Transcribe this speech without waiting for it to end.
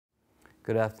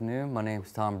Good afternoon. My name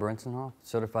is Tom Brintzenhofe,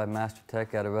 Certified Master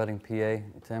Tech out of Reading, PA. Today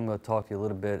I'm going to talk to you a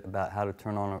little bit about how to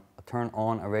turn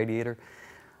on a radiator.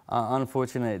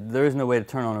 Unfortunately, there is no way to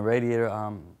turn on a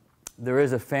radiator. There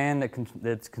is a fan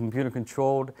that's computer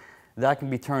controlled. That can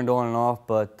be turned on and off,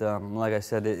 but like I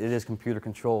said, it is computer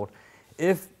controlled.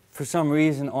 If for some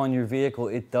reason on your vehicle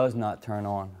it does not turn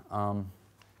on,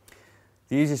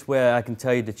 the easiest way I can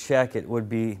tell you to check it would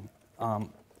be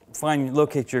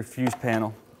locate your fuse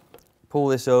panel. Pull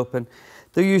this open.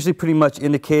 They're usually pretty much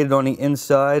indicated on the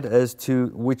inside as to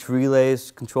which relay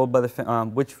is controlled by the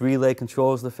fan, which relay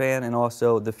controls the fan, and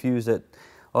also the fuse that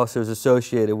also is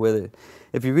associated with it.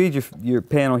 If you read your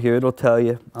panel here, it'll tell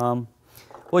you.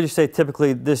 We'll just say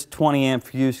typically this 20 amp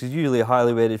fuse is usually a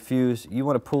highly rated fuse. You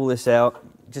want to pull this out,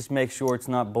 just make sure it's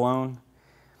not blown.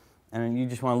 And then you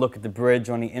just want to look at the bridge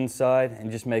on the inside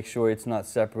and just make sure it's not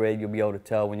separated. You'll be able to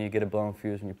tell when you get a blown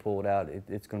fuse when you pull it out.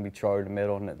 It's going to be charred in the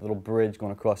middle, and that little bridge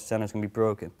going across the center is going to be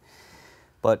broken.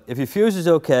 But if your fuse is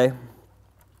okay,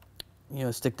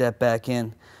 stick that back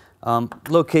in.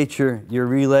 Locate your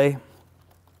relay.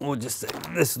 We'll just say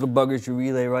this little bugger's your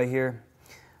relay right here.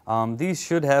 These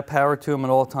should have power to them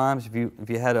at all times. If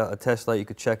you had a test light, you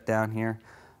could check down here.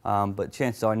 But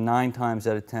chances are 9 times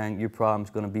out of 10, your problem's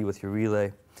going to be with your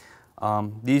relay.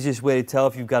 The easiest way to tell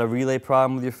if you've got a relay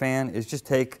problem with your fan is just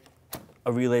take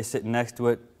a relay sitting next to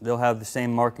it. They'll have the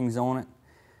same markings on it.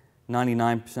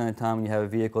 99% of the time when you have a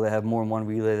vehicle, they have more than one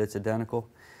relay that's identical.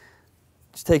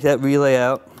 Just take that relay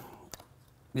out.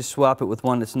 Just swap it with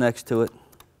one that's next to it.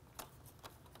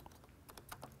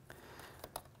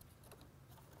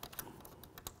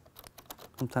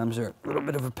 Sometimes they're a little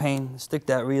bit of a pain. Stick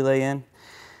that relay in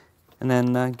and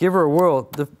then give her a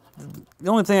whirl. The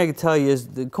only thing I can tell you is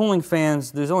the cooling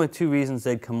fans, there's only 2 reasons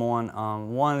they'd come on.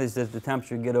 One is that the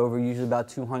temperature would get over usually about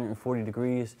 240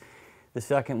 degrees. The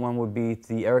second one would be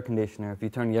the air conditioner. If you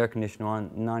turn the air conditioner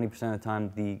on, 90% of the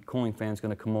time the cooling fan is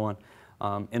going to come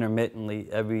on intermittently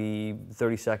every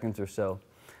 30 seconds or so.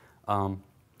 But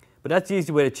that's the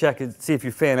easy way to check it, see if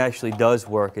your fan actually does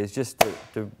work, is just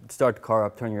to start the car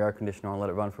up, turn your air conditioner on, let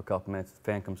it run for a couple minutes. The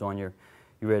fan comes on, you're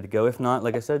ready to go. If not,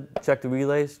 like I said, check the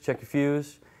relays, check your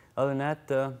fuse. Other than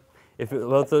that, if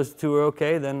both those 2 are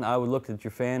okay, then I would look at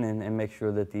your fan and make sure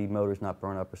that the motor's not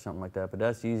burned up or something like that. But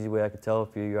that's the easy way I could tell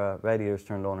if your radiator's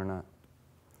turned on or not.